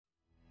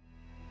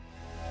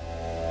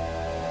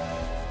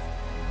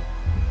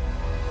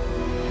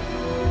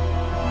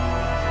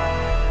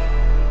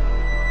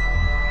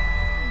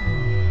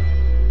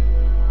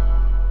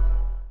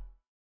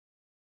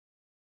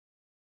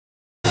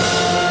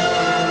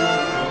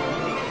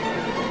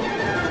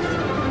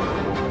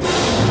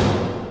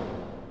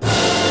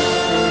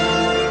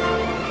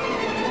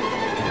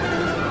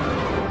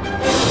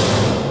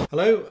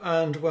Hello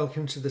and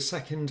welcome to the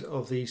second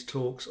of these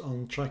talks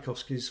on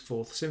Tchaikovsky's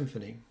Fourth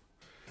Symphony,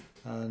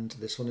 and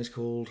this one is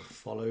called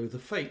Follow the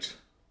Fate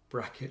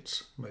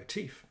brackets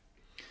motif.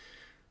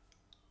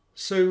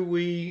 So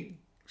we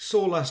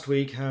saw last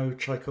week how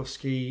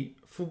Tchaikovsky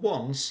for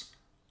once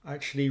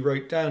actually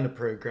wrote down a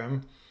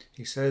program.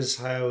 He says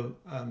how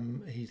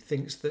he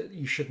thinks that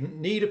you shouldn't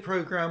need a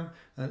program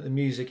and that the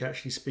music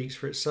actually speaks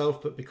for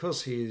itself, but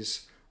because he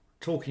is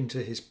talking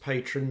to his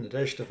patron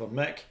Nadezhda von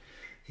Meck,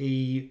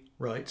 he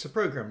writes a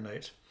program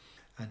note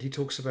and he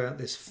talks about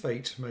this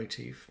fate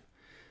motif.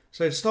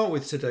 So to start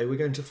with today, we're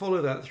going to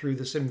follow that through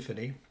the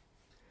symphony,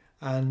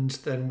 and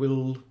then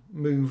we'll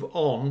move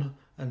on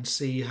and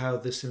see how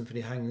the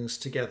symphony hangs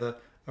together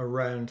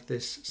around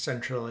this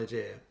central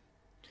idea.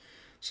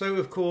 So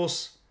of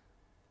course,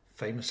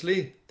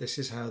 famously, this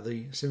is how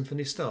the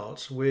symphony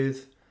starts,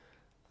 with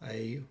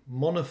a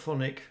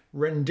monophonic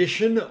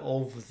rendition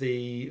of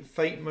the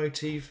fate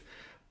motif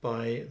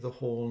by the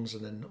horns,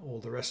 and then all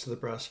the rest of the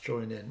brass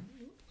join in.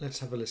 Let's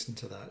have a listen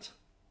to that.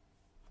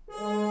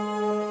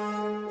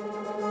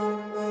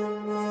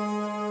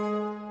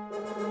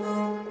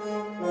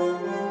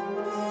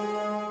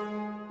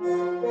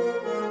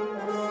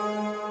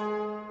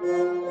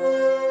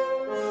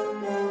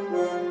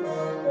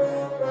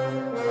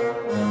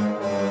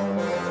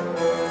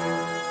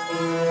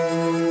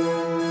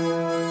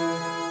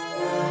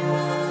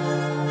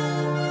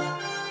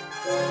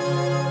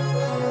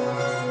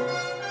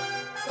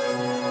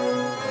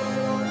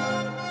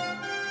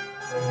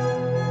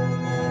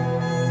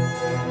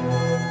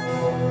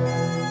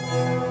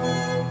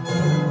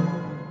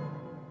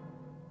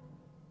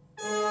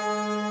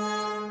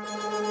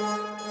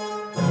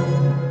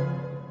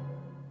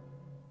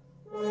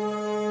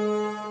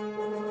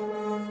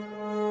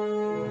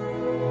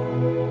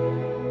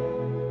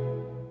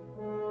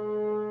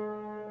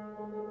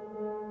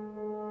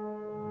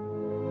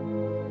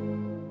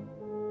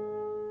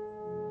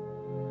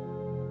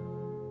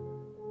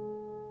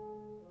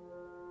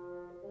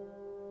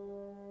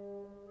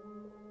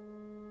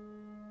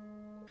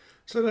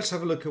 So let's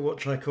have a look at what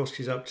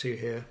Tchaikovsky's up to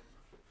here.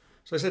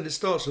 So I said it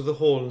starts with the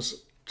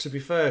horns. To be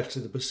fair to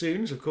the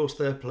bassoons, of course,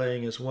 they're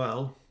playing as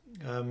well.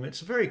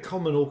 It's a very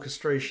common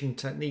orchestration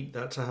technique,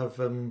 that, to have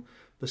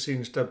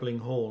bassoons doubling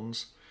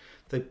horns.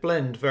 They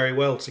blend very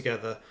well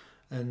together,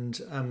 and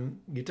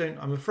you don't,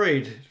 I'm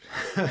afraid,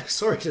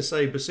 sorry to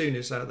say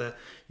bassoonists out there,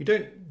 you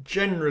don't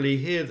generally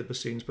hear the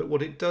bassoons, but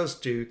what it does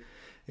do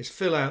is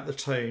fill out the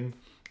tone,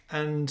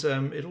 and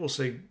it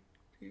also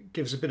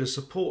gives a bit of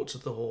support to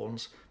the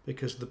horns,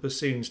 because the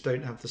bassoons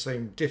don't have the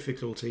same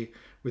difficulty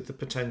with the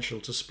potential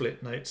to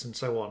split notes and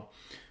so on.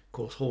 Of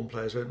course, horn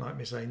players won't like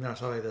me saying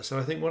that either. So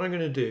I think what I'm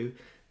going to do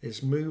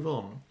is move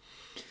on.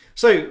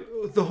 So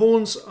the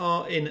horns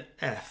are in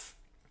F,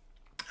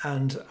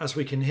 and as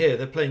we can hear,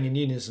 they're playing in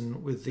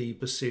unison with the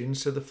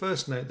bassoons. So the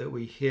first note that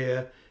we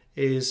hear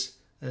is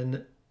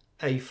an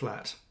A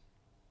flat.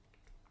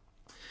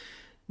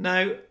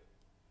 Now,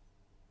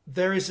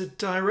 there is a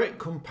direct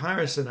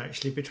comparison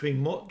actually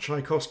between what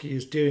Tchaikovsky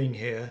is doing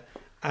here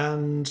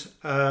and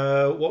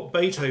what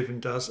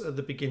Beethoven does at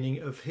the beginning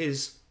of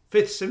his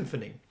Fifth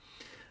Symphony,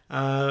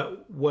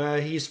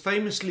 where he's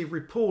famously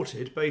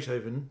reported,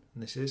 Beethoven,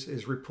 and this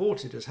is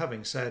reported as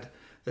having said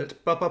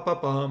that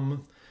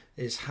ba-ba-ba-bum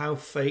is how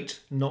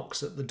fate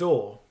knocks at the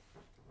door.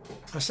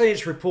 I say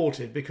it's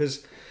reported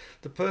because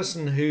the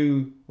person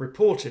who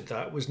reported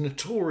that was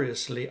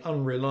notoriously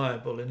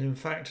unreliable and in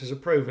fact is a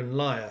proven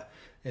liar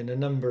in a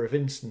number of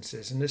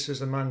instances, and this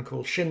was a man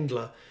called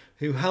Schindler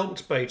who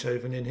helped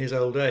Beethoven in his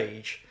old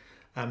age,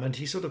 and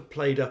he sort of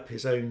played up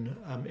his own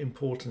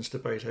importance to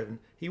Beethoven.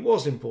 He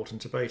was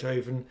important to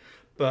Beethoven,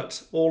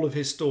 but all of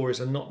his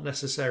stories are not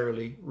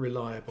necessarily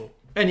reliable.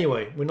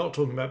 Anyway, we're not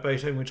talking about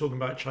Beethoven, we're talking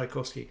about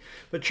Tchaikovsky.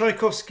 But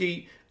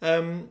Tchaikovsky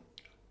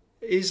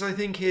is, I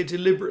think, here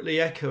deliberately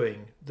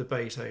echoing the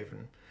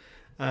Beethoven,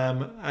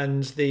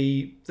 and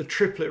the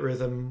triplet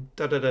rhythm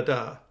da da da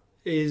da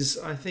is,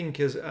 I think,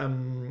 is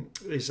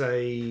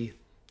a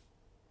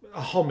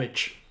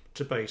homage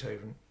to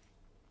Beethoven.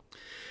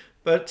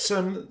 But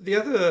the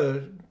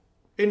other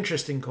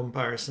interesting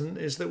comparison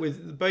is that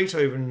with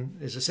Beethoven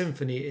is a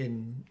symphony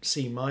in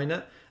C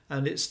minor,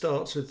 and it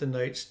starts with the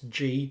notes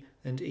G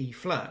and E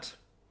flat.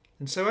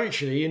 And so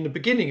actually in the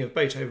beginning of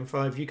Beethoven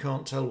 5 you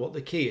can't tell what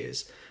the key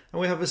is.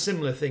 And we have a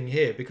similar thing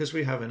here, because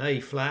we have an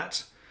A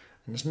flat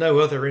and there's no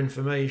other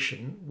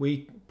information.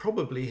 We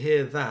probably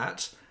hear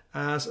that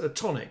as a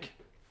tonic.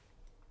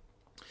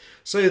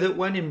 So that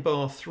when in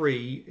bar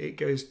 3 it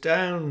goes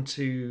down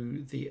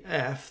to the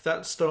F,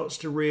 that starts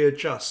to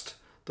readjust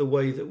the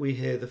way that we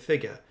hear the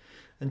figure.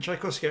 And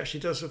Tchaikovsky actually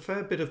does a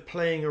fair bit of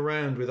playing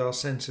around with our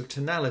sense of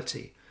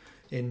tonality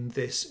in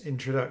this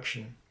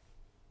introduction.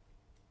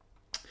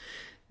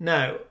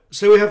 Now,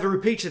 so we have a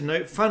repeated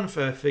note,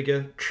 fanfare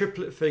figure,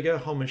 triplet figure,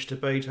 homage to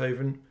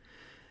Beethoven.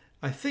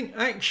 I think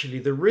actually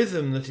the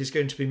rhythm that is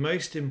going to be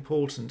most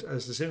important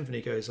as the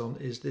symphony goes on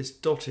is this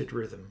dotted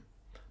rhythm.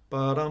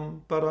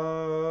 Ba-dum,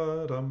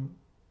 ba-da-dum.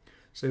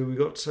 So we've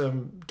got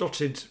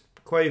dotted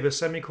quaver,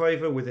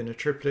 semiquaver within a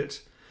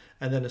triplet,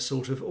 and then a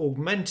sort of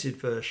augmented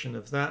version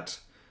of that,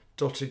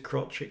 dotted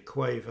crotchet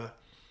quaver,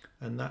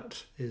 and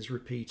that is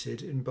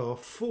repeated in bar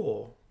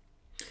 4.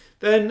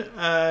 Then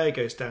it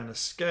goes down a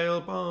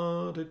scale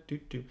bar.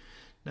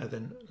 Now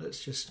then,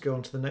 let's just go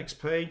on to the next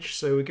page.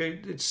 So we go.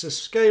 It's a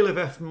scale of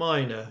F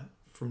minor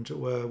from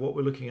what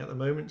we're looking at the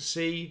moment.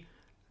 C,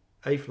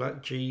 A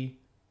flat, G,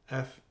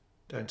 F,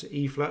 down to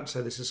E flat.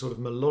 So this is sort of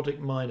melodic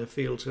minor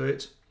feel to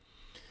it.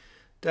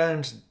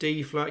 Down to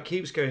D flat,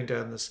 keeps going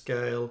down the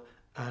scale,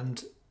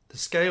 and the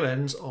scale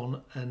ends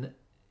on an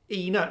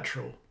E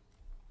natural.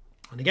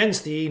 And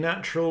against the E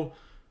natural,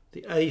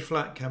 the A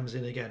flat comes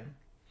in again.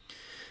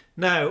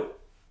 Now,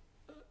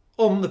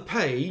 on the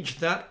page,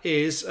 that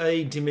is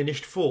a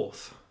diminished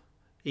fourth,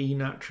 E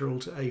natural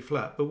to A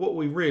flat. But what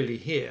we really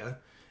hear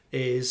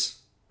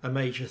is a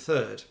major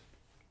third.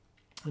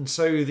 And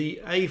so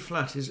the A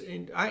flat is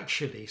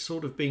actually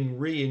sort of being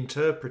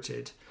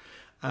reinterpreted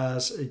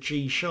as a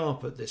G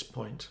sharp at this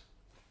point.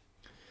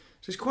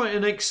 So it's quite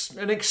an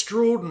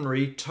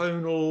extraordinary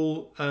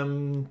tonal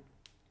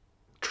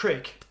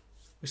trick.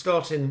 We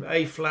start in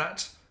A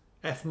flat,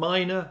 F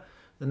minor.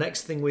 The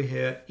next thing we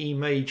hear, E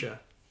major.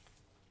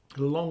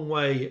 A long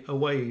way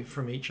away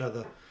from each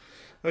other.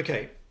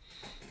 Okay.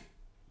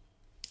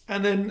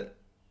 And then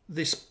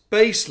this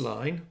bass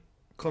line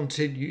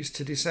continues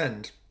to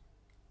descend.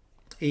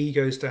 E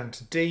goes down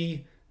to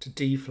D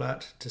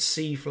flat, to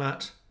C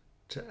flat,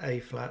 to A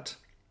flat,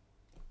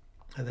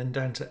 and then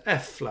down to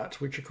F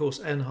flat, which of course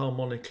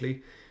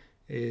enharmonically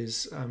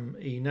is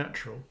E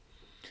natural.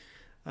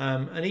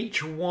 And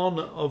each one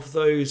of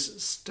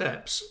those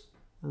steps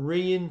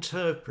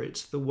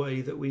reinterprets the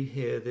way that we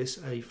hear this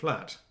A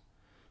flat.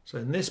 So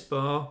in this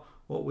bar,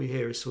 what we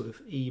hear is sort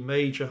of E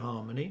major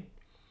harmony.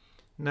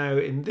 Now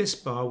in this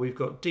bar, we've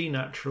got D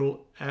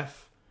natural,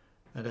 F,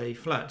 and A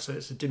flat. So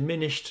it's a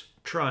diminished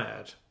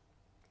triad.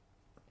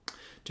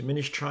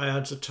 Diminished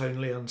triads are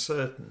tonally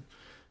uncertain.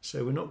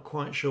 So we're not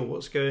quite sure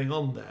what's going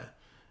on there.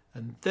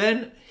 And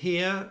then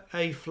here,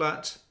 A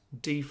flat,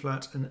 D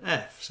flat, and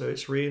F. So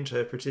it's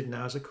reinterpreted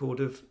now as a chord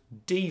of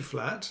D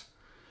flat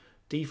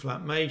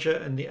major,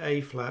 and the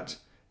A flat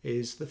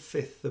is the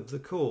fifth of the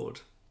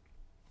chord.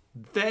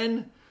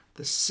 Then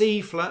the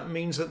C flat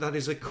means that that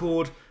is a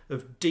chord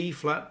of D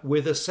flat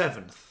with a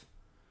seventh.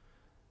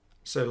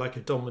 So like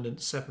a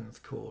dominant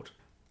seventh chord.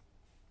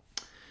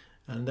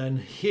 And then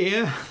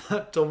here,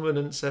 that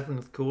dominant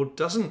seventh chord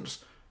doesn't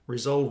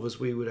resolve as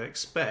we would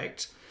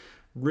expect.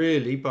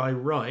 Really, by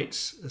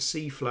rights, a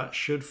C flat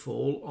should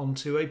fall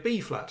onto a B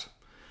flat.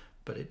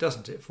 But it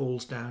doesn't. It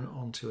falls down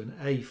onto an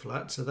A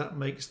flat. So that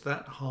makes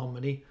that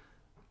harmony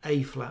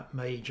A flat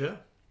major.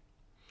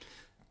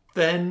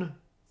 Then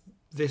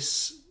the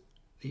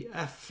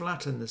F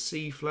flat and the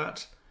C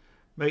flat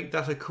make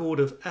that a chord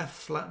of F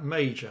flat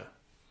major.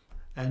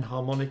 And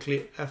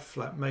harmonically, F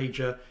flat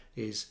major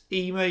is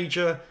E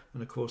major,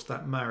 and of course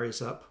that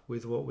marries up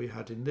with what we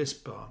had in this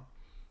bar.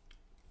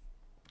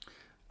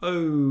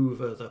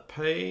 Over the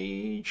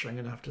page, I'm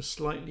going to have to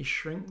slightly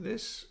shrink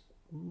this.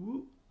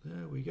 Ooh,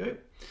 there we go.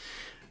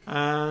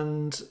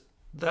 And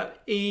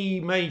that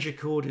E major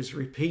chord is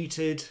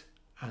repeated,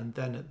 and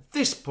then at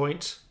this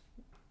point,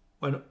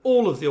 when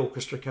all of the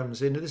orchestra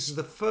comes in, this is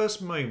the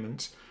first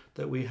moment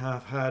that we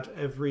have had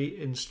every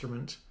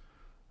instrument.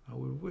 I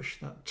would wish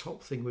that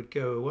top thing would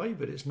go away,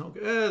 but it's not.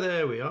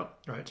 There we are.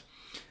 Right.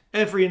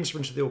 Every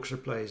instrument of the orchestra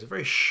plays a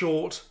very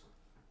short,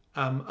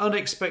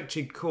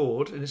 unexpected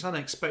chord, and it's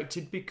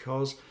unexpected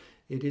because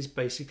it is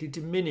basically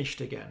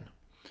diminished again.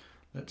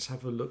 Let's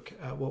have a look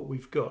at what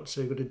we've got.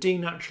 So we've got a D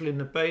natural in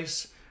the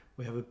bass,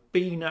 we have a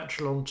B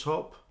natural on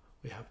top,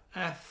 we have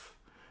F,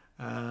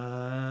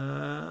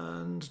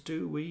 and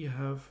do we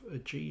have a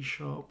G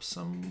sharp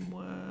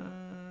somewhere?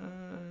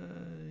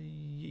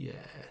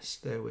 Yes,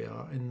 there we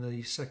are, in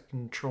the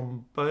second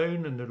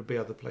trombone, and there'll be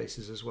other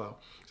places as well.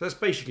 So that's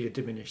basically a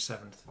diminished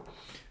seventh.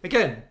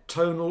 Again,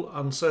 tonal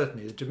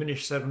uncertainty. The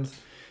diminished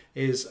seventh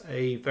is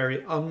a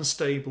very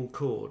unstable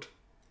chord.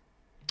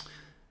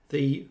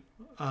 The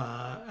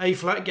A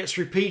flat gets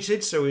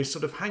repeated, so we're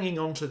sort of hanging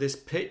on to this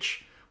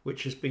pitch,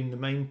 which has been the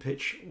main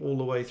pitch all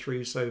the way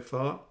through so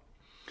far.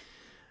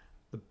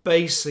 The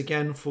bass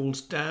again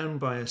falls down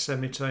by a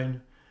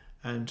semitone,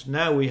 and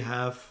now we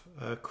have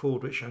a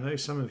chord which I know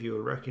some of you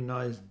will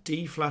recognise,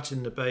 D flat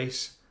in the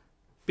bass,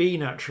 B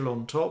natural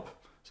on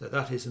top, so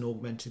that is an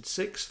augmented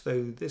sixth,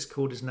 though this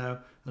chord is now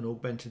an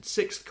augmented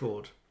sixth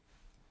chord.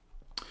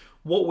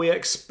 What we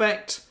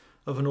expect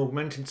of an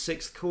augmented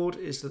sixth chord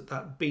is that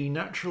that B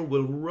natural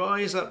will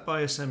rise up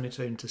by a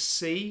semitone to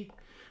C,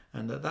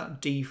 and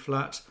that D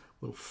flat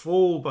will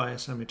fall by a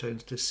semitone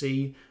to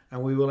C,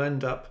 and we will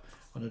end up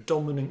on a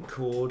dominant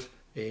chord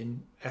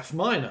in F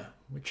minor,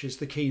 which is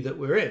the key that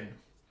we're in.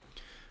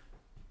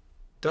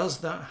 Does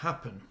that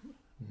happen?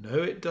 No,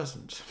 it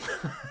doesn't.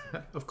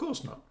 Of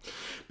course not.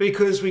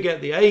 Because we get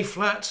the A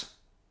flat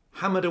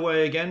hammered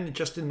away again,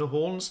 just in the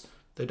horns.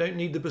 They don't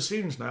need the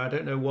bassoons now. I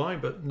don't know why,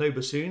 but no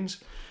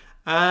bassoons.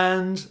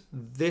 And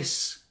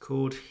this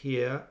chord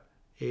here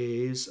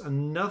is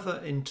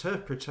another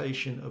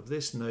interpretation of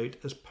this note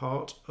as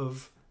part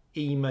of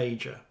E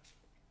major.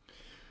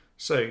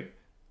 So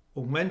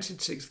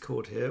augmented sixth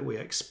chord here, we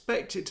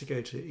expect it to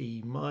go to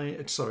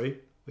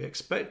we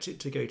expect it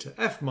to go to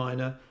F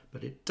minor,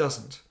 but it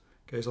doesn't.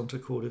 It goes on to a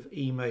chord of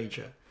E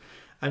major.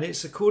 And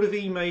it's a chord of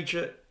E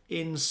major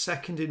in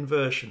second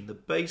inversion. The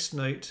bass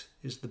note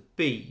is the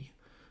B.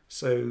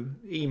 So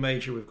E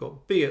major, we've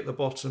got B at the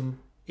bottom,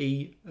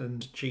 E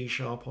and G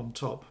sharp on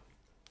top.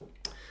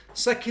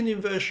 Second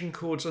inversion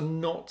chords are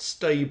not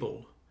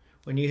stable.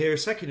 When you hear a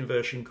second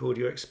inversion chord,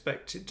 you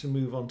expect it to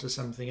move on to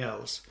something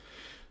else.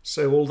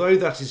 So although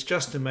that is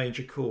just a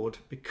major chord,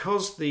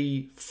 because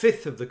the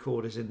fifth of the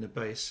chord is in the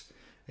bass,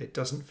 it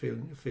doesn't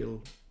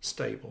feel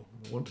stable.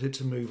 We want it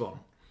to move on.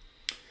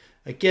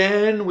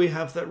 Again, we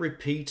have that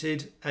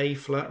repeated A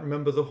flat.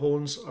 Remember, the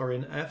horns are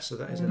in F, so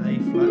that is an A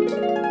flat.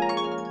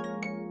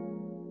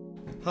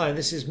 Hi,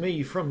 this is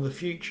me from the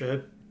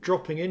future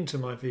dropping into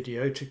my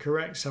video to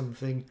correct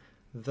something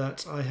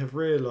that I have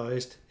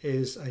realised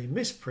is a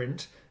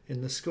misprint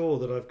in the score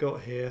that I've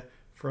got here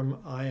from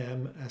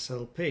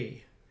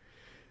IMSLP.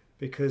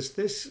 Because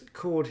this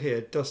chord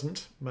here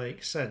doesn't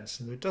make sense,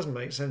 and it doesn't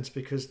make sense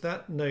because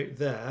that note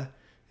there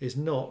is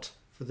not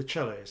for the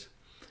cellos.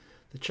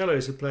 The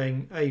cellos are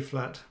playing A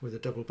flat with the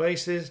double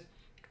basses,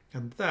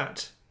 and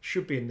that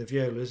should be in the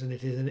violas, and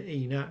it is an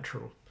E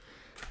natural.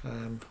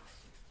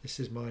 This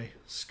is my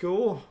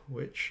score,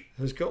 which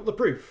has got the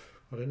proof.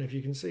 I don't know if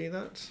you can see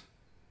that.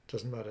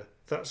 Doesn't matter.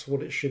 That's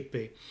what it should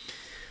be.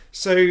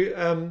 So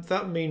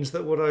that means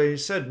that what I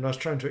said when I was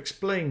trying to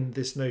explain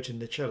this note in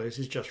the cellos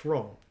is just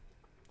wrong.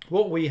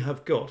 What we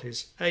have got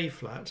is A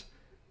flat,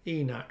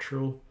 E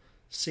natural,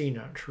 C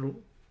natural.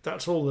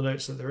 That's all the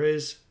notes that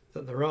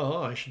there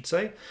are, I should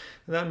say.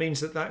 And that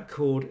means that that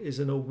chord is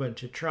an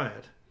augmented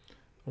triad.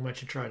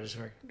 Augmented triad is a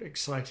very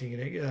exciting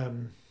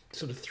and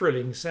sort of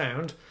thrilling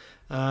sound,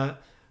 but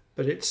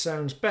it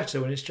sounds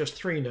better when it's just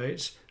three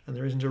notes and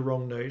there isn't a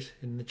wrong note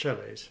in the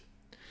cellos.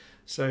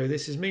 So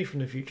this is me from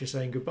the future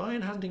saying goodbye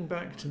and handing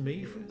back to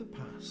me from the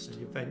past.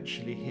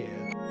 Eventually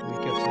here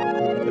we get our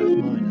chord of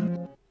F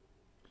minor.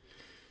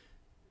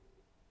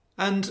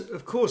 And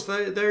of course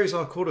there is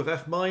our chord of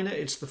F minor.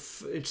 It's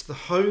the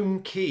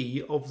home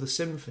key of the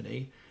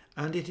symphony,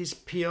 and it is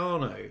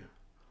piano.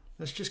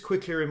 Let's just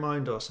quickly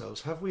remind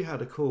ourselves, have we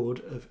had a chord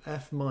of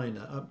F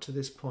minor up to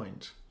this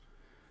point?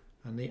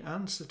 And the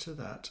answer to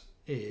that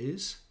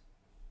is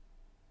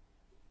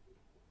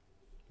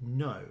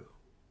no.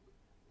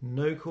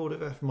 No chord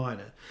of F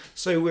minor.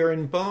 So we're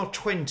in bar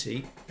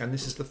 20, and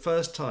this is the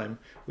first time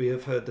we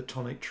have heard the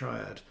tonic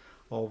triad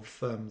of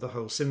the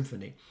whole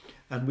symphony.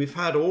 And we've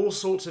had all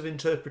sorts of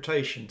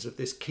interpretations of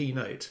this key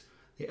note,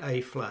 the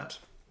A flat.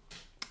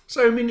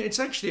 So, I mean, it's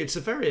a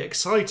very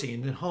exciting,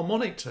 and in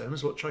harmonic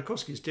terms, what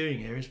Tchaikovsky is doing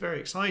here is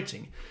very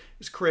exciting.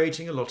 It's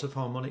creating a lot of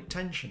harmonic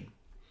tension.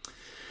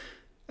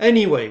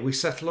 Anyway, we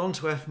settle on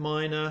to F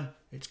minor,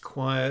 it's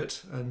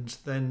quiet, and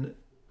then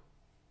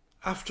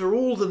after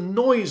all the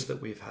noise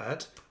that we've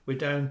had, we're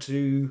down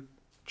to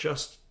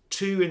just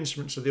two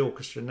instruments of the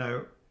orchestra.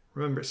 Now,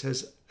 remember it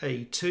says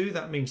A2,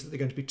 that means that there are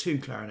going to be two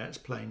clarinets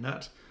playing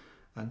that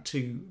and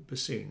two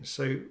bassoons.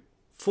 So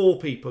 4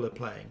 people are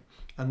playing,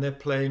 and they're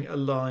playing a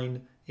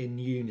line in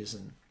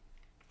unison.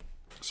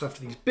 So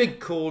after these big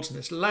chords and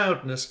this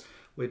loudness,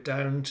 we're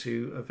down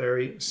to a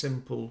very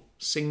simple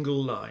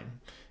single line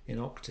in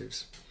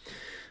octaves.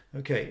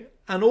 Okay,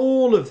 and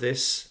all of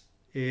this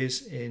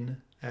is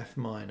in F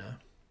minor.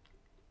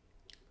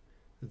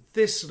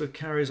 This sort of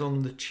carries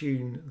on the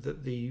tune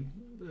that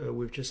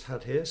we've just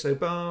had here. So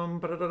bum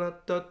ba da da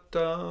da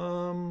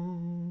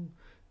dum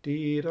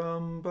dee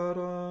dum ba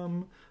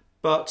dum.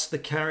 But the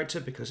character,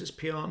 because it's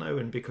piano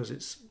and because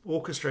it's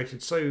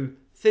orchestrated so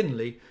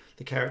thinly,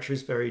 the character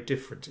is very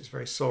different. It's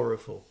very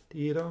sorrowful.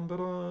 Dee dum ba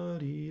da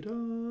dee da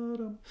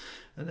dum.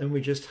 And then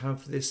we just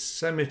have this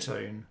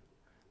semitone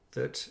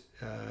that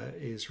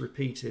is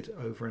repeated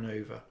over and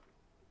over.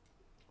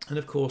 And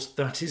of course,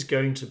 that is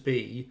going to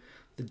be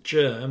the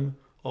germ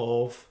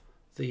of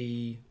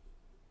the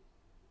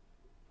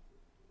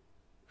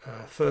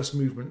first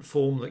movement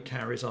form that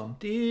carries on,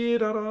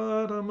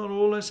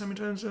 all those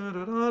semitones,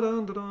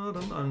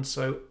 and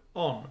so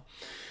on.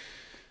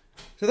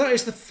 So that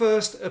is the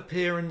first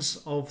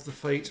appearance of the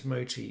Fate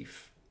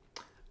motif.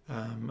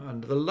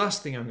 And the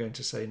last thing I'm going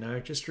to say now,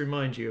 just to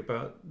remind you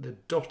about the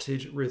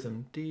dotted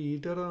rhythm,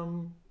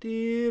 dee-da-dum,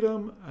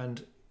 dee-dum,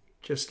 and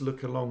just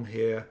look along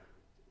here,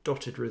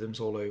 dotted rhythms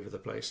all over the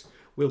place.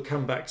 We'll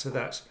come back to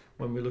that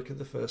when we look at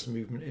the first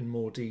movement in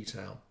more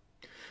detail.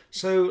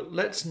 So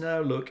let's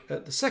now look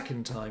at the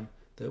second time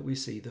that we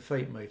see the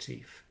Fate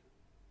motif.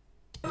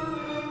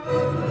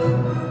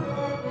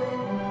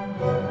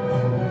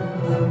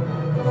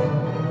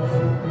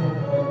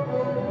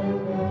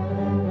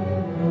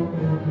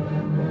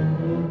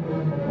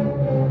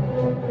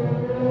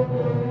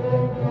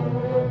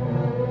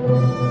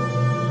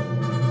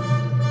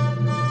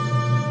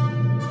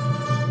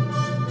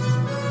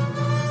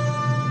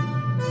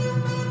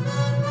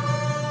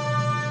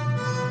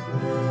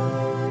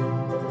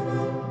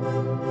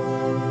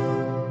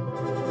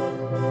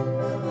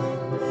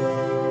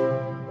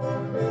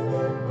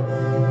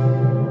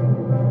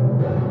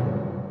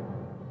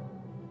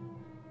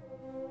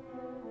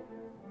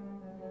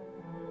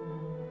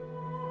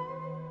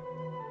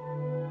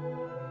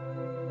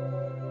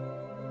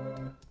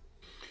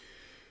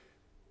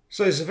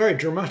 So it's a very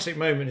dramatic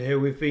moment here.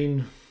 We've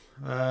been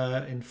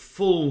in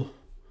full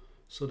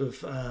sort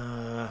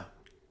of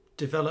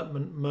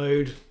development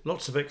mode,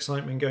 lots of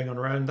excitement going on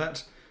around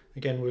that.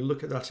 Again, we'll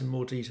look at that in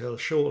more detail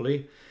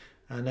shortly.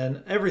 And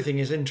then everything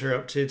is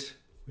interrupted.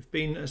 We've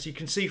been, as you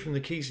can see from the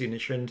key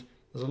signature,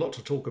 there's a lot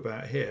to talk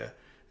about here.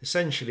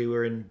 Essentially,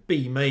 we're in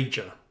B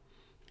major,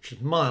 which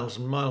is miles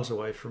and miles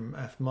away from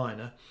F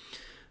minor.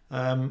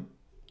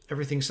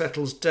 Everything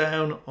settles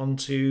down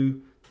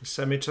onto the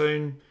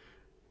semitone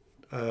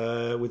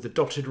with the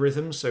dotted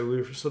rhythm, so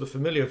we're sort of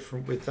familiar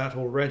with that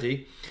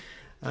already.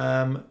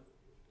 And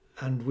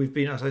we've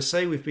been, as I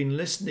say, we've been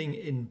listening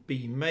in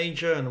B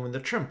major, and when the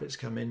trumpets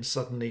come in,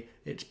 suddenly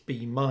it's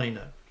B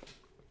minor.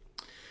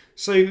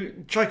 So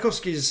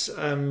Tchaikovsky's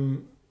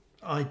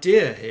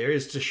idea here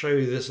is to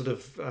show the sort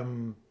of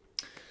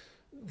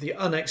the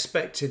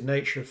unexpected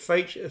nature of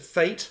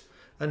fate,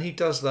 and he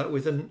does that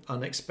with an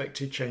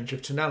unexpected change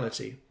of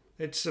tonality.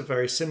 It's a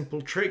very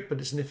simple trick,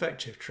 but it's an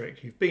effective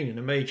trick. You've been in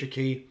a major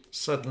key,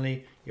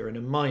 suddenly you're in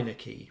a minor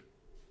key.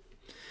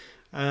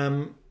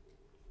 And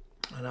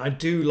I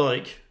do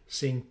like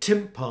seeing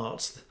timp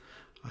parts.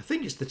 I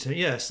think it's the timp,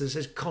 yes, this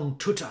is con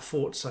tutta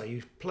forza.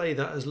 You play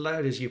that as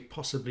loud as you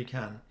possibly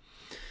can.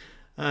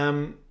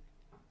 And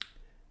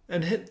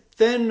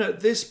then at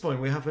this point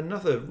we have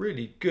another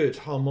really good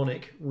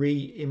harmonic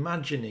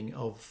reimagining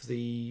of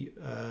the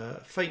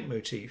fate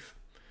motif.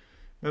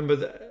 Remember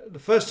that the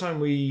first time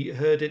we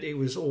heard it, it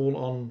was all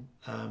on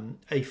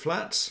A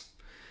flats.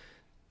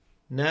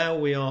 Now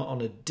we are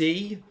on a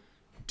D.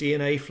 D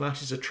and A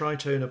flat is a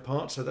tritone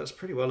apart, so that's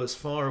pretty well as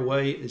far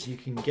away as you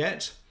can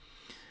get.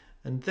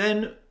 And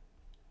then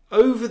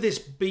over this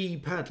B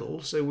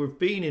pedal, so we've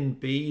been in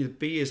B, the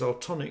B is our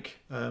tonic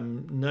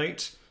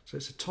note, so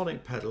it's a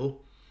tonic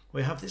pedal.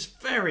 We have this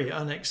very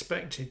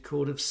unexpected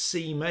chord of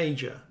C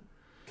major.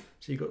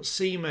 So you've got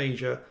C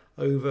major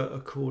over a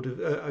chord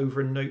of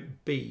over a note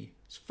B.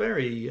 It's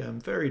very,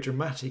 very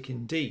dramatic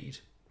indeed.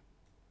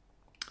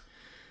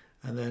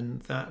 And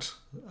then that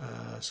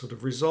sort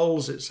of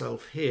resolves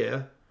itself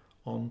here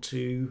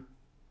onto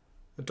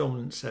a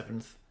dominant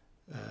seventh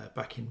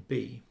back in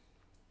B.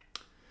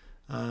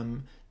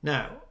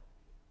 Now,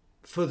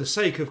 for the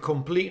sake of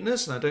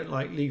completeness, and I don't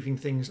like leaving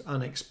things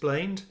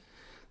unexplained,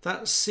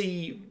 that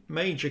C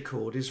major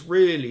chord is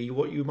really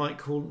what you might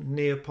call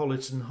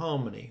Neapolitan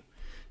harmony.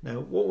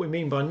 Now, what we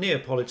mean by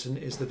Neapolitan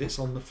is that it's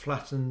on the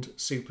flattened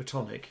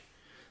supertonic.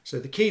 So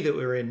the key that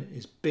we're in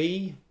is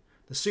B,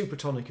 the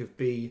supertonic of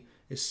B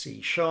is C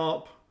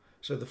sharp,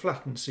 so the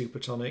flattened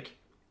supertonic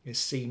is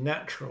C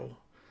natural.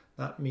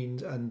 That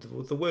means, and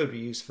the word we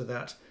use for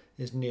that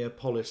is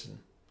Neapolitan,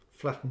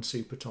 flattened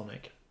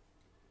supertonic.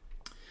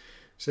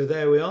 So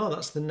there we are,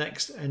 that's the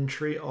next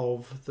entry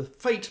of the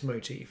fate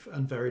motif,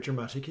 and very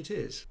dramatic it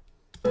is.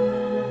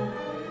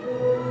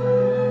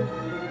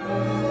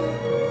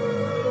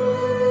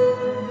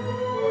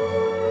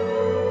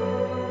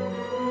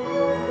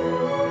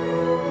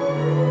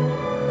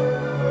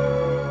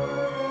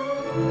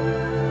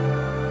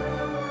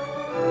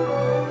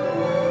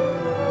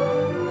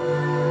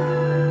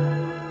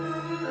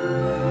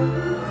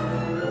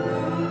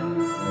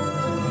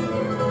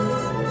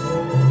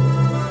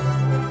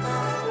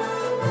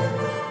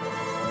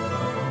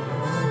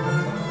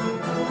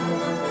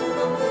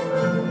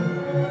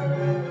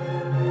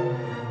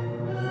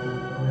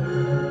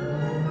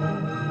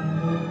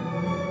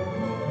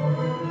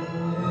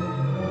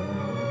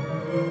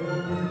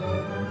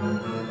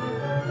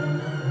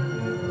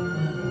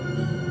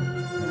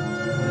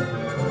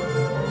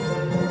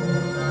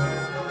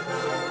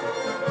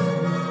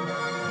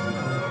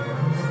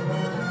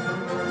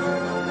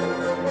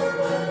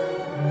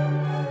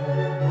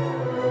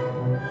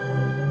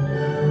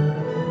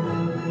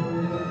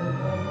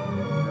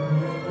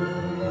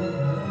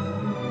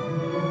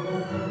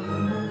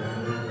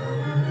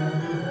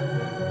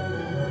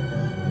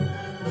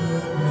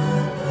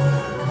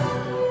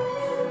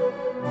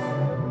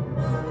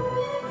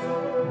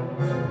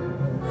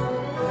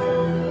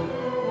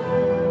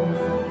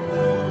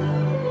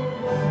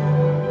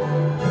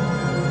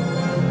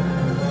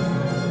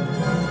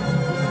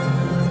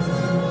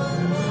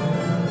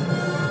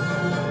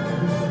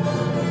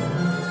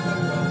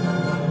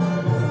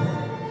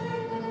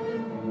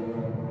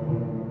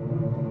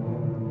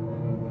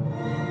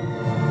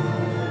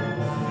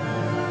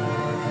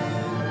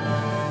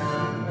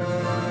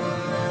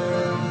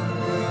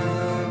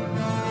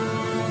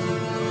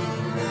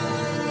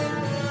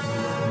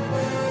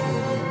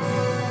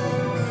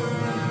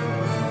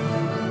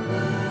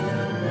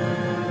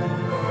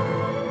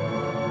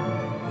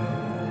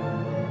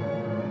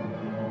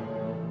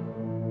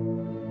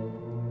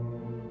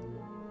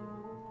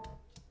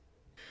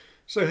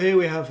 So here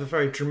we have a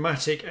very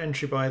dramatic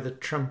entry by the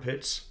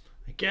trumpets.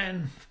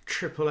 Again,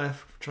 triple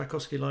F.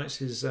 Tchaikovsky likes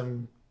his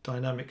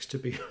dynamics to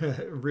be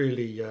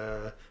really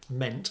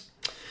meant.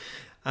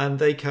 And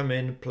they come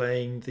in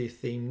playing the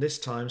theme, this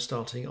time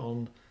starting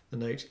on the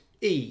note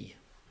E.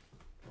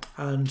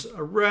 And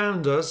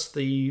around us,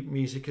 the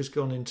music has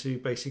gone into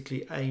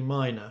basically A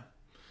minor.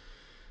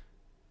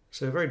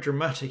 So a very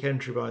dramatic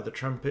entry by the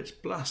trumpets,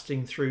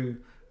 blasting through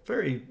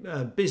very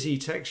busy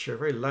texture,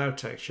 very loud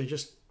texture.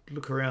 Just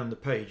look around the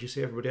page, you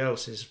see everybody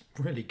else is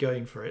really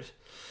going for it.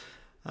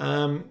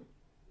 Now,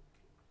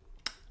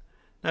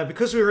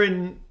 because we're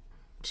in,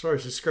 sorry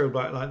to scroll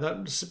back like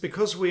that,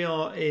 because we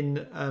are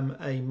in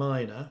A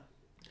minor,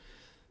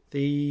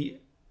 the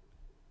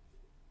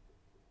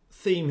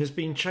theme has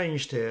been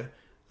changed here.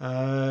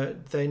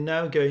 They're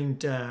now going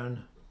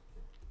down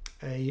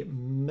a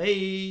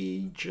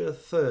major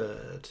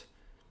third.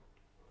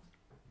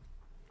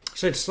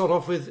 So to start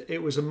off with,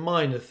 it was a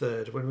minor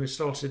third when we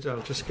started.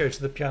 I'll just go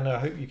to the piano. I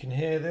hope you can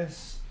hear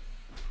this.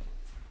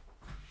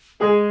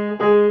 And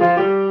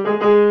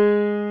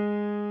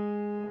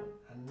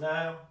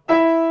now.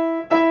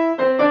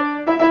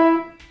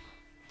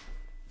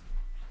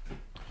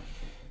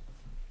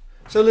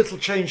 So a little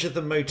change of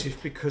the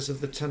motif because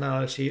of the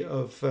tonality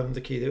of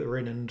the key that we're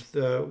in and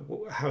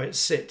how it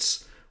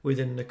sits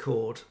within the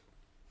chord.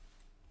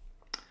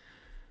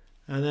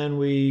 And then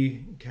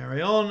we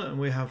carry on and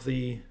we have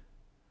the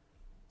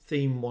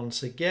theme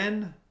once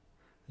again.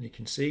 And you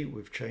can see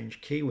we've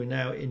changed key. We're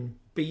now in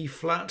B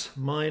flat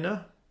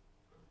minor.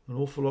 An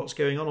awful lot's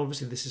going on.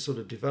 Obviously this is sort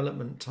of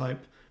development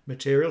type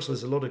material, so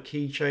there's a lot of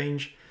key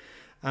change.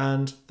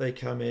 And they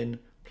come in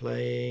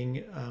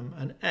playing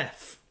an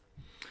F.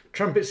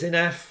 Trumpets in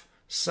F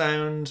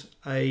sound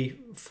a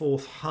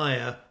fourth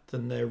higher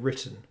than they're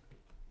written.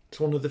 It's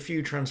one of the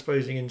few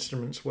transposing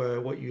instruments where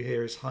what you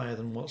hear is higher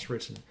than what's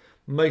written.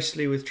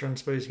 Mostly with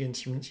transposing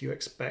instruments you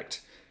expect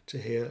to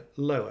hear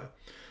lower.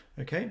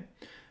 Okay,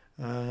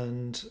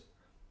 and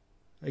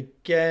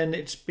again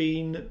it's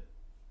been,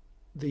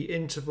 the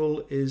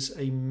interval is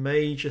a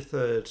major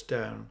third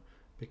down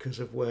because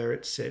of where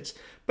it sits.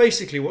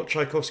 Basically what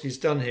Tchaikovsky's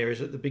done here is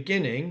at the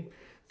beginning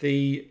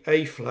the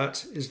A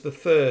flat is the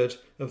third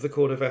of the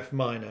chord of F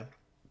minor.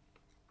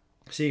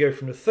 So you go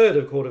from the third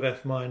of the chord of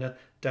F minor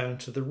down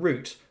to the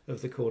root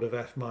of the chord of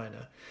F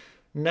minor.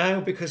 Now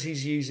because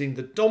he's using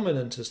the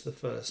dominant as the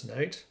first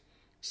note,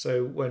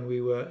 so when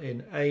we were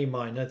in A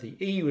minor, the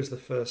E was the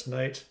first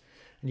note,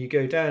 and you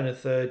go down a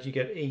third, you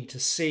get E to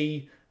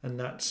C, and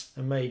that's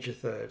a major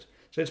third.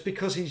 So it's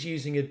because he's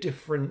using a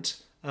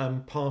different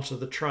part of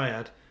the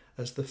triad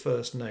as the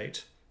first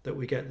note that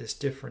we get this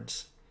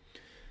difference.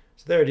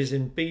 So there it is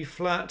in B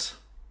flat,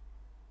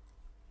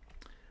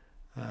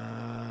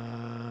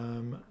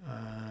 and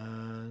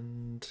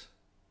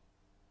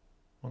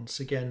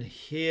once again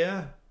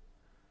here.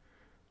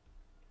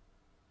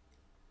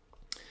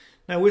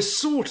 Now we're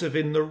sort of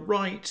in the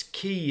right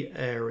key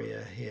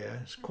area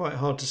here. It's quite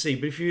hard to see,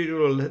 but if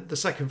you, the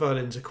second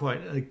violins are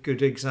quite a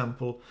good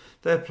example.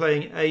 They're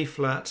playing A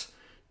flat,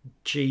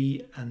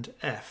 G and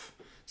F.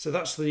 So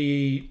that's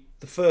the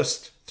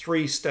first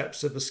three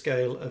steps of a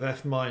scale of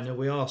F minor.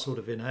 We are sort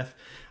of in F,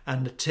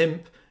 and the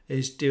timp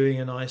is doing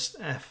a nice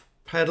F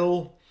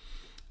pedal,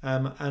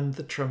 and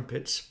the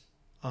trumpets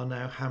are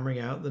now hammering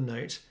out the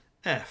note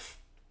F.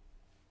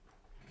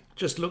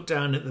 Just look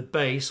down at the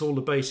bass. All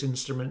the bass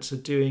instruments are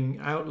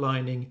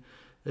outlining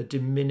a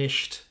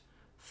diminished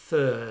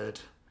third,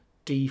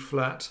 D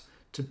flat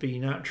to B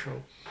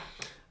natural.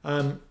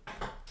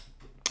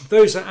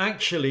 Those are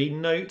actually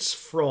notes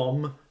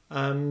from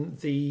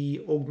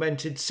the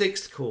augmented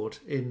sixth chord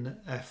in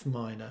F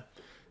minor.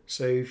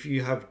 So if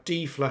you have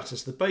D flat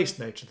as the bass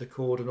note of the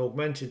chord, an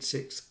augmented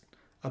sixth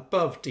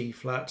above D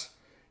flat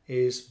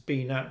is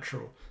B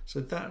natural. So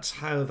that's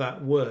how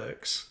that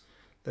works.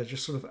 They're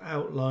just sort of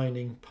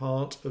outlining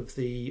part of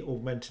the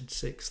augmented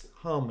sixth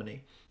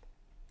harmony.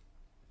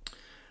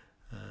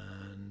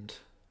 And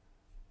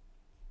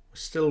we've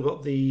still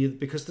got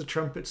because the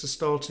trumpets are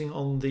starting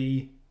on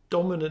the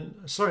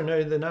dominant, sorry,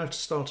 no, they're now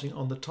starting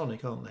on the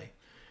tonic, aren't they?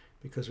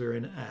 Because we're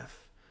in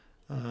F.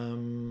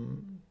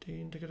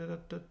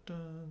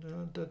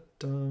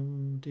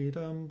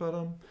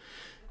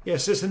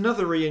 Yes, there's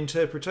another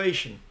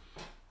reinterpretation.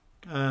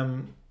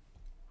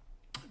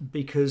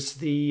 Because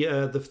the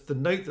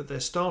note that they're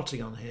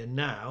starting on here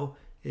now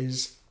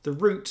is the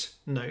root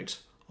note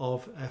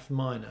of F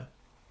minor.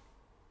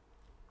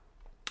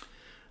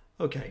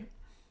 Okay,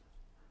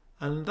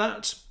 and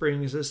that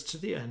brings us to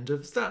the end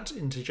of that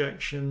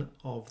interjection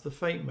of the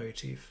fate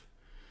motif.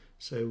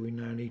 So we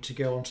now need to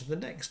go on to the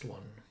next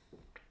one.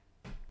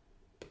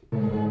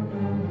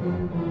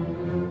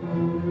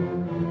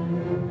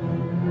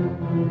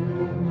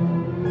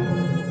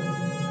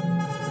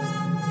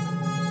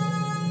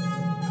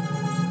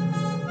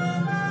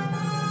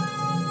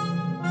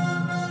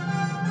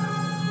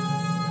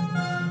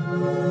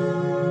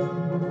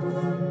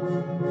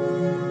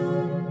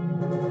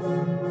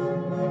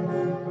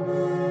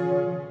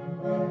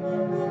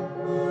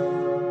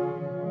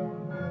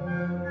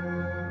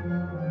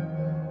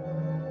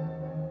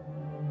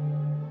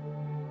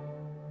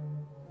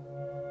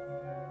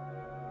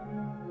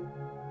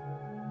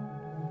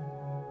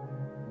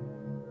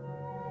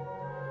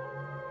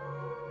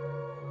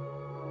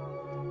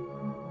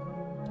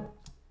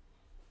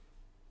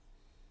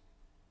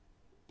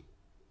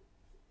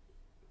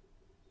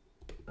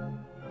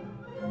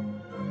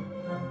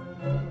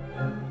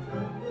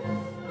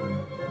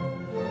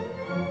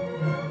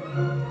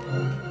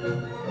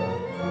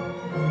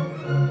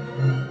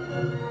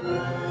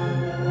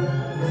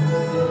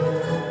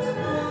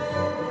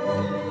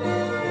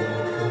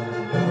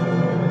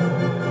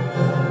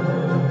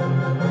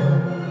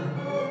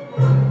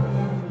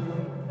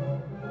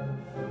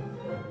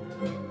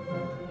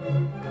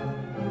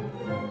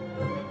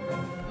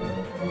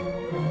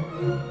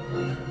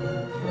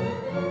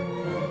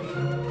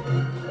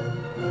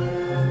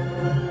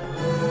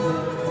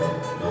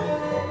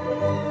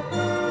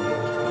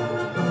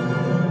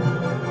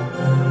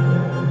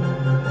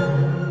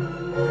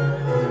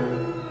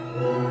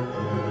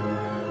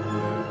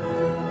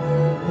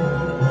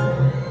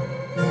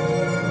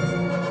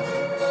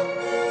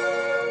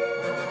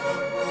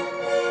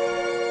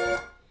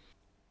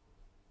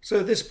 So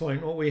at this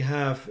point, what we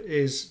have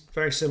is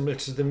very similar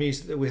to the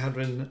music that we had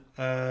when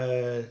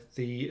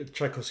the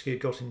Tchaikovsky had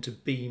got into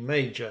B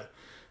major.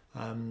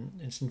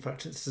 In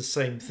fact, it's the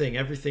same thing.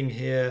 Everything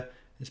here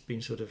has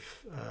been sort of,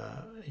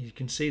 you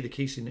can see the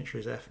key signature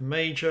is F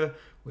major.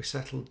 We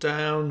settle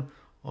down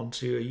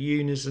onto a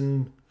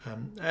unison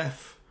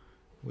F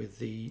with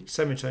the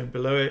semitone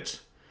below it.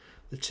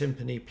 The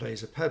timpani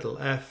plays a pedal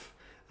F,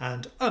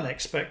 and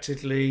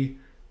unexpectedly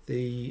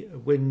the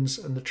winds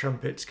and the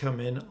trumpets come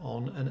in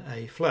on an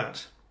A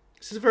flat.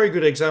 This is a very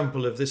good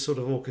example of this sort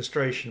of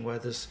orchestration where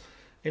there's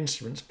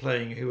instruments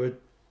playing who are,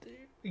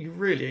 you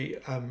really,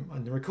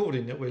 and the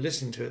recording that we're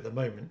listening to at the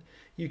moment,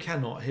 you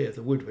cannot hear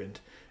the woodwind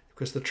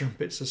because the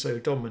trumpets are so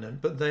dominant,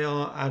 but they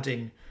are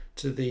adding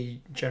to the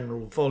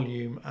general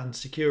volume and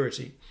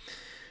security.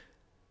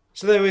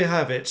 So there we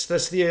have it.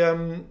 That's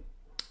the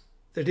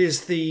that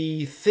is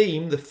the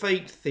theme, the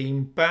Fate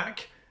theme,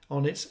 back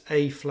on its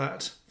A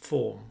flat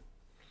form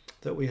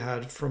that we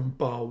had from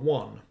bar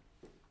 1,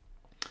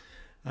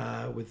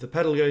 with the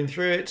pedal going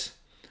through it,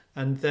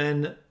 and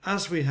then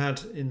as we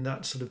had in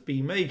that sort of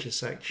B major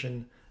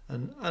section,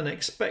 an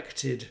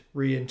unexpected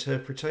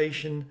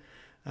reinterpretation,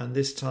 and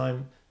this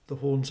time the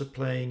horns are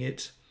playing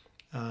it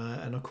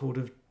an chord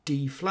of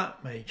D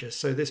flat major.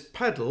 So this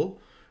pedal,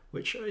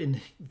 which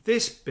in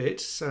this bit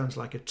sounds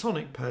like a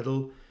tonic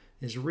pedal,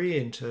 is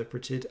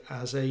reinterpreted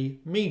as a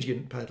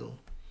mediant pedal.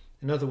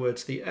 In other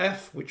words, the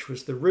F, which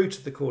was the root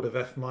of the chord of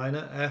F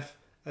minor, F,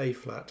 A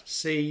flat,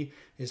 C,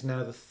 is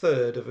now the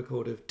third of a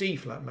chord of D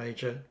flat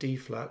major, D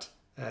flat,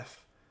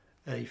 F,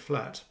 A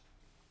flat.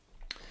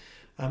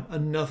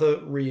 Another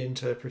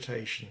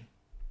reinterpretation.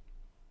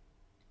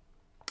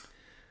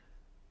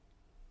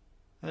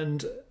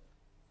 And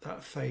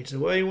that fades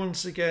away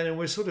once again, and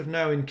we're sort of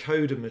now in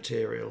coda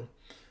material.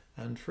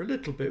 And for a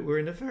little bit, we're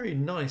in a very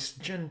nice,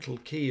 gentle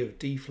key of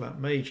D flat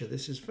major.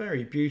 This is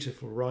very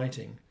beautiful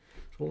writing.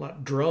 All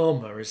that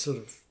drama is sort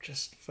of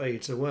just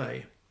fades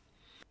away.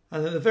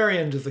 And at the very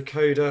end of the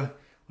coda,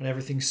 when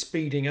everything's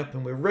speeding up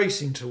and we're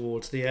racing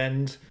towards the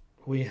end,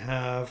 we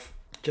have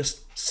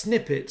just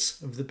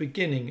snippets of the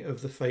beginning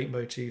of the Fate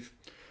motif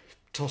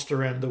tossed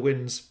around the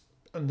winds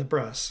and the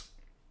brass.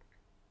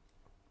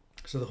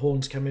 So the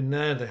horns come in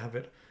there, they have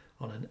it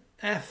on an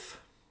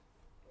F,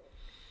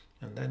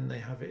 and then they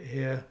have it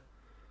here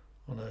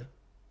on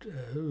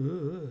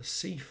a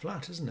C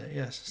flat, isn't it?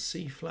 Yes,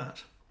 C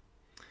flat.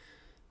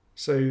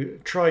 So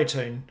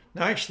tritone.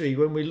 Now actually,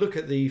 when we look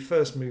at the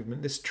first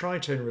movement, this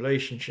tritone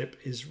relationship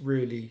is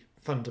really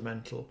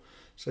fundamental.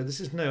 So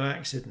this is no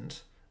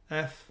accident.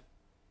 F,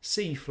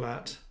 C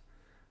flat,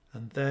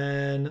 and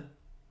then,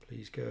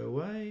 please go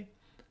away,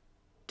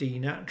 D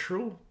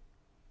natural,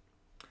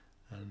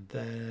 and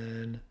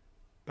then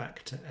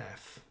back to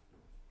F.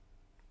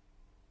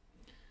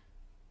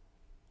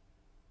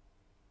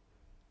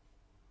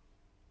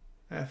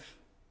 F,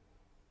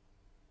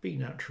 B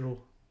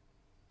natural,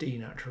 D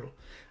natural.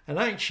 And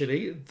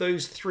actually,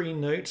 those three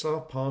notes are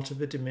part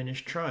of a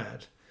diminished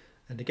triad.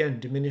 And again,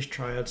 diminished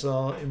triads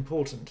are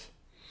important.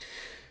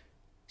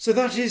 So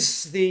that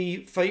is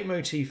the Fate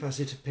motif as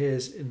it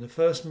appears in the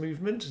first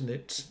movement, and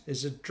it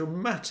is a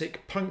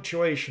dramatic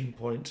punctuation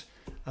point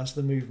as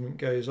the movement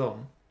goes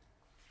on.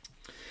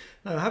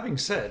 Now, having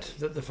said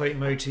that the Fate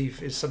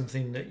motif is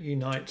something that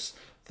unites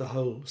the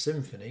whole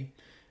symphony,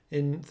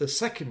 in the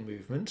second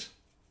movement,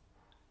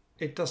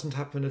 it doesn't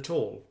happen at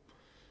all.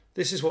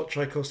 This is what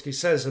Tchaikovsky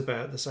says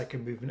about the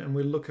second movement, and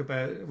we'll look at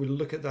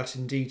that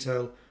in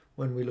detail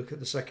when we look at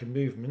the second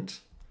movement.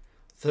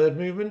 Third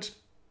movement,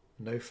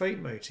 no Fate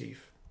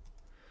motif.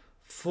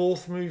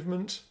 Fourth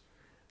movement,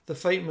 the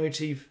Fate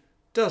motif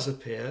does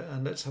appear,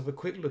 and let's have a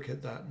quick look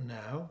at that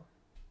now.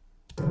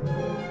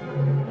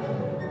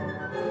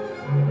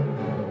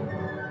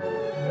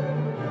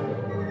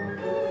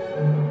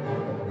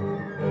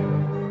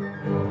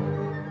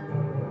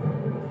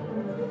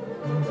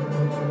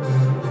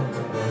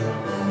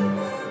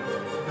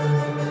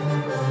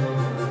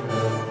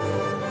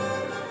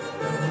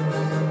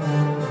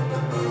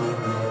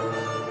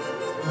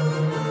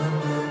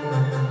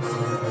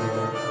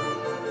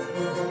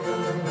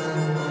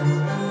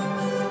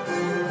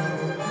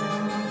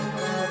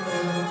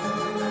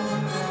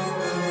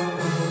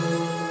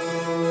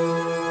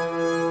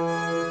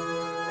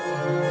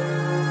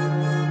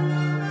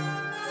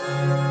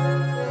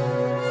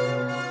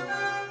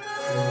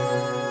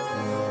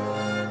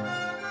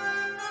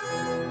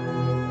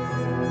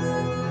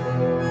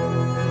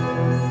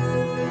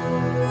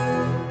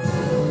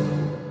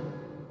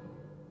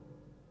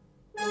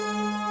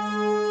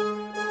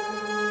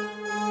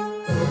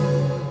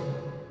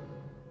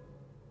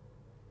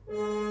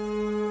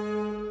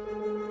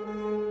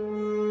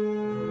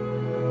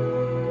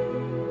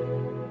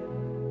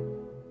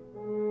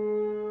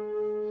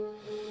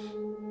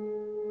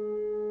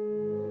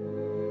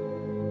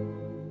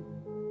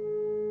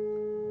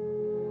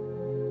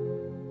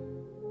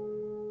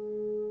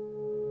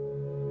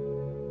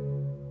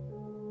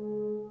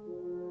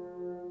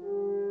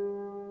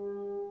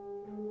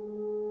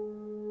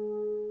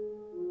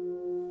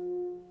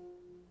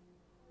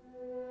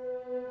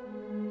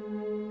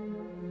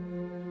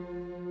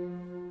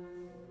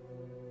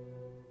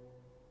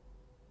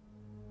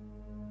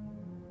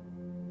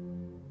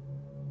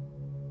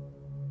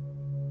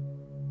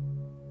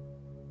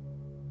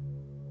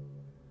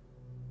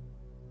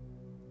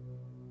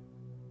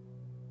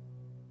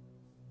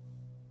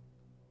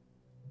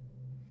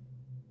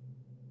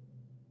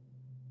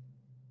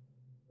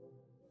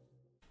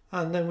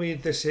 And then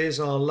this is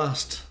our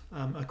last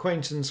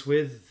acquaintance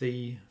with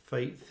the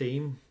Fate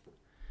theme.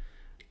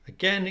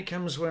 Again, it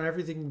comes when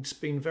everything's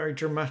been very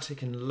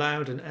dramatic and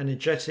loud and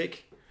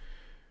energetic.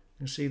 You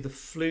can see the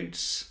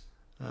flutes,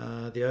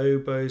 the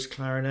oboes,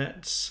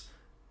 clarinets,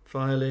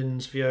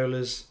 violins,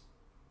 violas,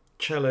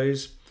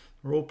 cellos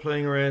are all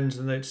playing around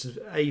the notes of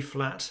A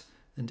flat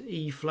and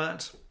E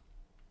flat.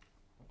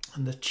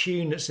 And the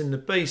tune that's in the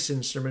bass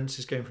instruments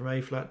is going from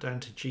A flat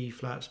down to G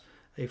flat,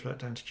 A flat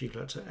down to G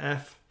flat to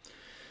F.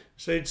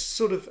 So it's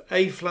sort of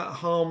A flat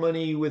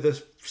harmony with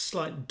a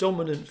slight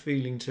dominant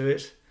feeling to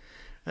it.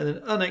 And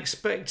then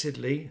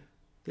unexpectedly,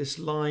 this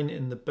line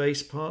in the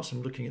bass part,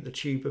 I'm looking at the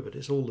tuba, but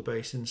it's all the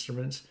bass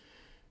instruments,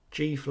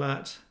 G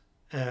flat,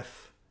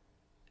 F,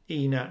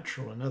 E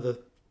natural, another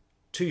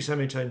 2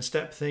 semitone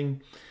step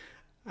thing.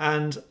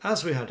 And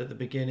as we had at the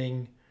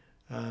beginning,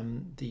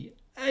 the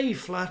A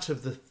flat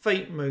of the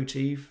Fate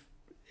motif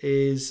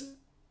is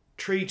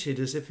treated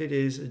as if it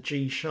is a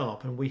G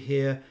sharp, and we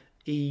hear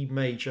E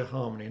major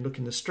harmony. And look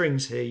in the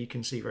strings here, you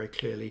can see very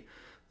clearly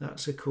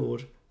that's a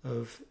chord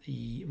of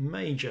E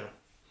major.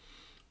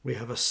 We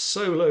have a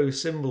solo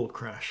cymbal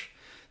crash.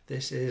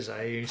 This is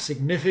a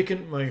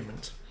significant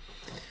moment.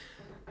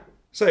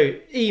 So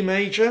E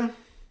major,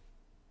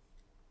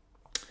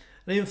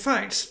 and in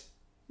fact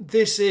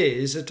this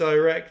is a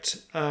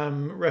direct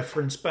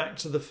reference back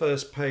to the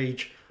first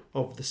page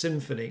of the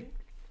symphony.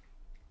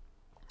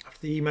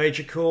 After the E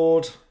major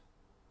chord,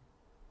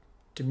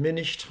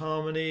 diminished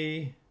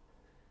harmony,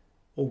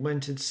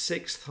 augmented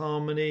sixth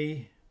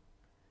harmony,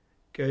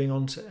 going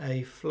on to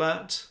A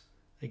flat,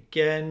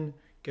 again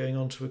going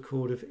on to a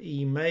chord of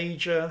E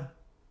major,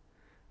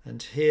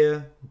 and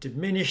here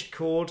diminished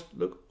chord,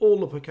 look, all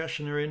the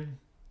percussion are in,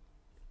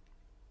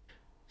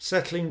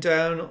 settling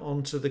down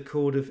onto the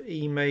chord of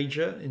E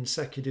major in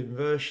second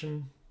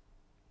inversion,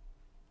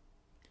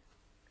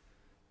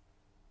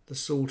 the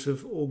sort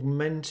of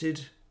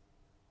augmented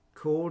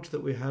chord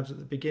that we had at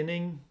the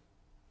beginning,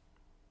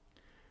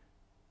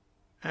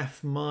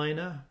 F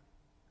minor,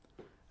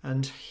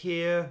 and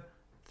here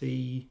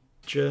the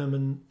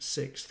German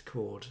sixth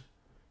chord,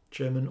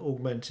 German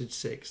augmented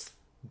sixth,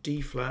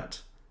 D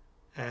flat,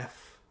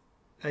 F,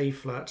 A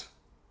flat,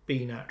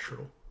 B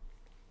natural.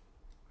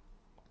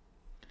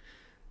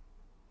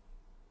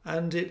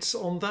 And it's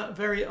on that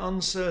very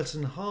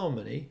uncertain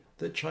harmony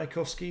that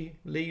Tchaikovsky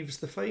leaves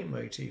the Fate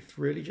motif,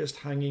 really just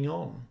hanging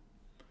on.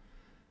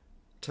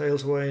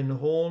 Tails away in the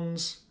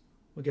horns,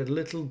 we get a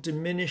little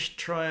diminished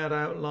triad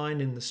outline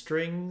in the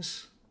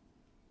strings,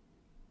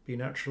 B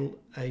natural,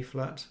 A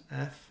flat,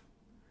 F.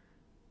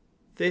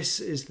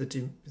 This is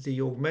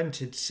the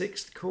augmented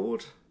sixth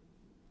chord,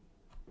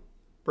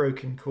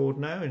 broken chord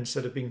now.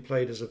 Instead of being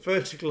played as a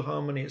vertical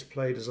harmony, it's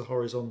played as a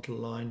horizontal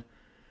line.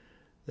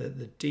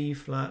 The D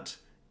flat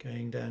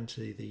going down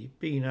to the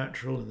B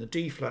natural, and the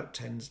D flat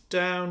tends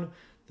down,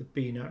 the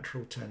B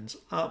natural tends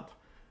up,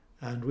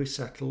 and we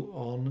settle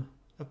on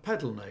a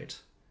pedal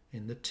note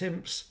in the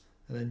timps,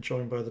 and then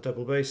joined by the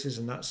double basses,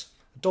 and that's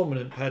a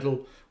dominant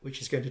pedal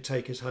which is going to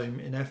take us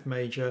home in F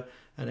major,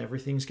 and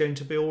everything's going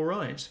to be all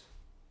right.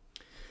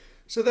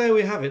 So there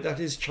we have it. That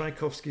is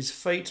Tchaikovsky's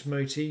Fate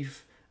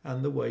motif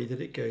and the way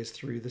that it goes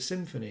through the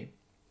symphony.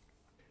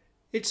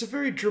 It's a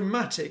very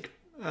dramatic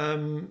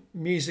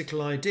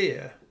musical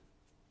idea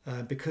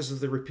because of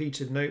the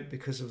repeated note,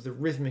 because of the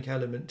rhythmic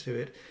element to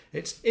it.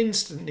 It's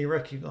instantly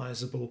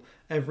recognisable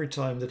every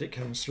time that it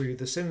comes through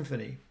the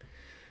symphony.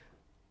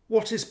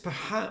 What is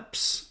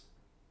perhaps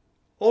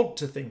odd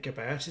to think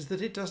about is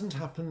that it doesn't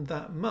happen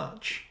that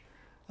much.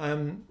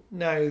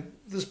 Now,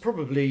 there's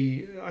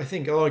probably, I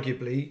think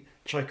arguably,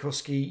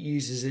 Tchaikovsky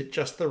uses it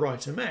just the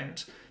right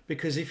amount,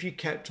 because if you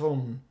kept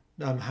on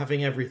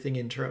having everything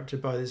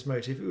interrupted by this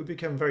motif, it would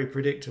become very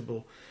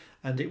predictable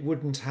and it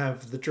wouldn't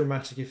have the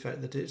dramatic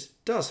effect that it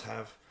does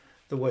have,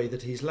 the way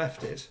that he's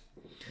left it.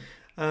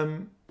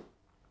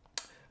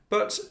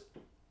 But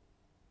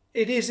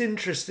it is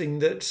interesting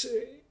that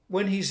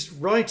when he's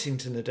writing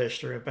to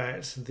Nadezhda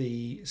about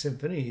the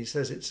symphony, he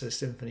says it's a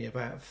symphony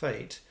about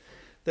fate,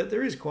 that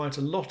there is quite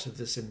a lot of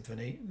the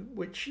symphony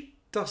which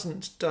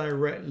doesn't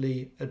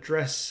directly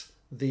address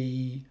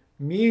the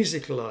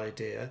musical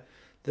idea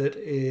that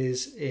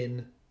is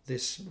in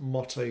this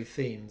motto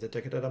theme, the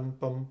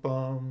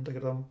da-ga-da-dum-bum-bum,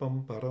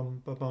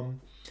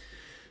 da-ga-dum-bum-ba-dum-ba-bum.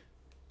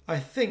 I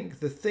think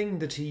the thing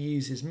that he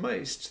uses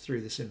most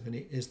through the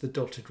symphony is the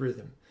dotted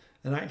rhythm,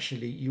 and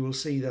actually you will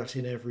see that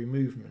in every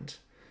movement.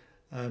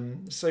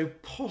 So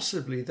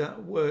possibly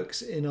that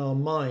works in our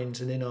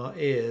minds and in our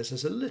ears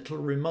as a little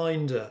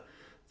reminder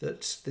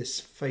that this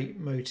Fate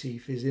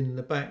motif is in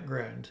the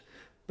background.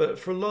 But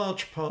for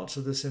large parts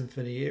of the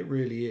symphony, it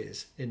really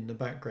is in the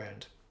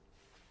background.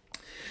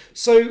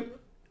 So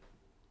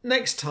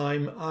next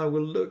time I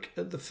will look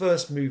at the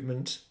first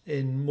movement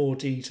in more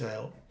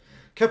detail.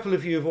 A couple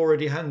of you have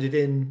already handed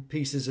in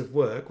pieces of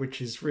work,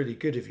 which is really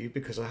good of you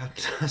because I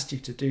hadn't asked you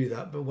to do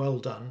that, but well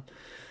done.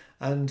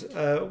 And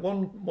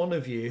one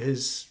of you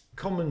has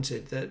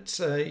commented that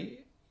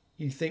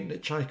you think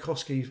that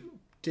Tchaikovsky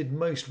did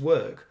most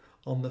work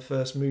on the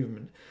first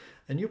movement.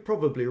 And you're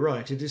probably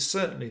right, it is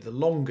certainly the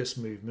longest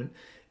movement.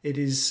 It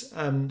is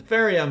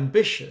very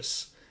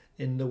ambitious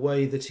in the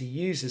way that he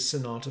uses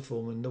sonata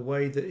form and the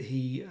way that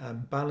he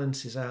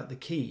balances out the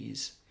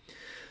keys.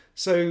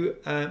 So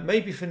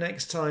maybe for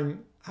next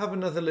time, have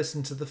another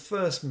listen to the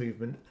first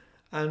movement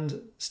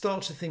and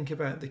start to think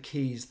about the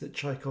keys that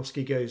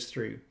Tchaikovsky goes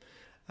through.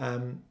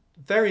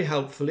 Very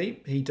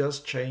helpfully, he does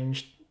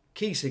change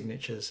key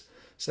signatures.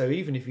 So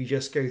even if you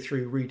just go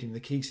through reading the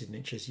key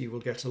signatures, you will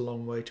get a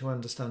long way to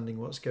understanding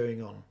what's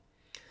going on.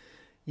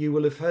 You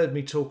will have heard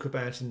me talk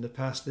about in the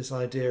past this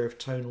idea of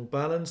tonal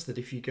balance, that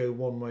if you go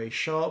one way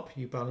sharp,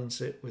 you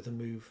balance it with a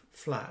move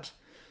flat.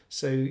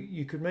 So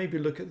you could maybe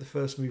look at the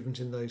first movement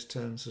in those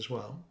terms as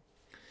well.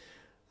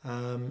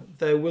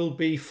 There will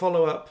be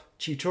follow-up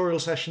tutorial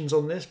sessions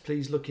on this.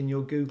 Please look in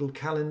your Google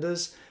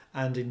calendars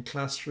and in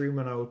Classroom,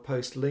 and I will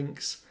post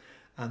links.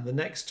 And the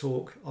next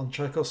talk on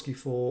Tchaikovsky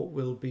 4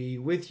 will be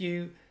with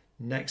you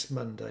next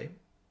Monday.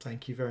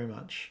 Thank you very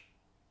much.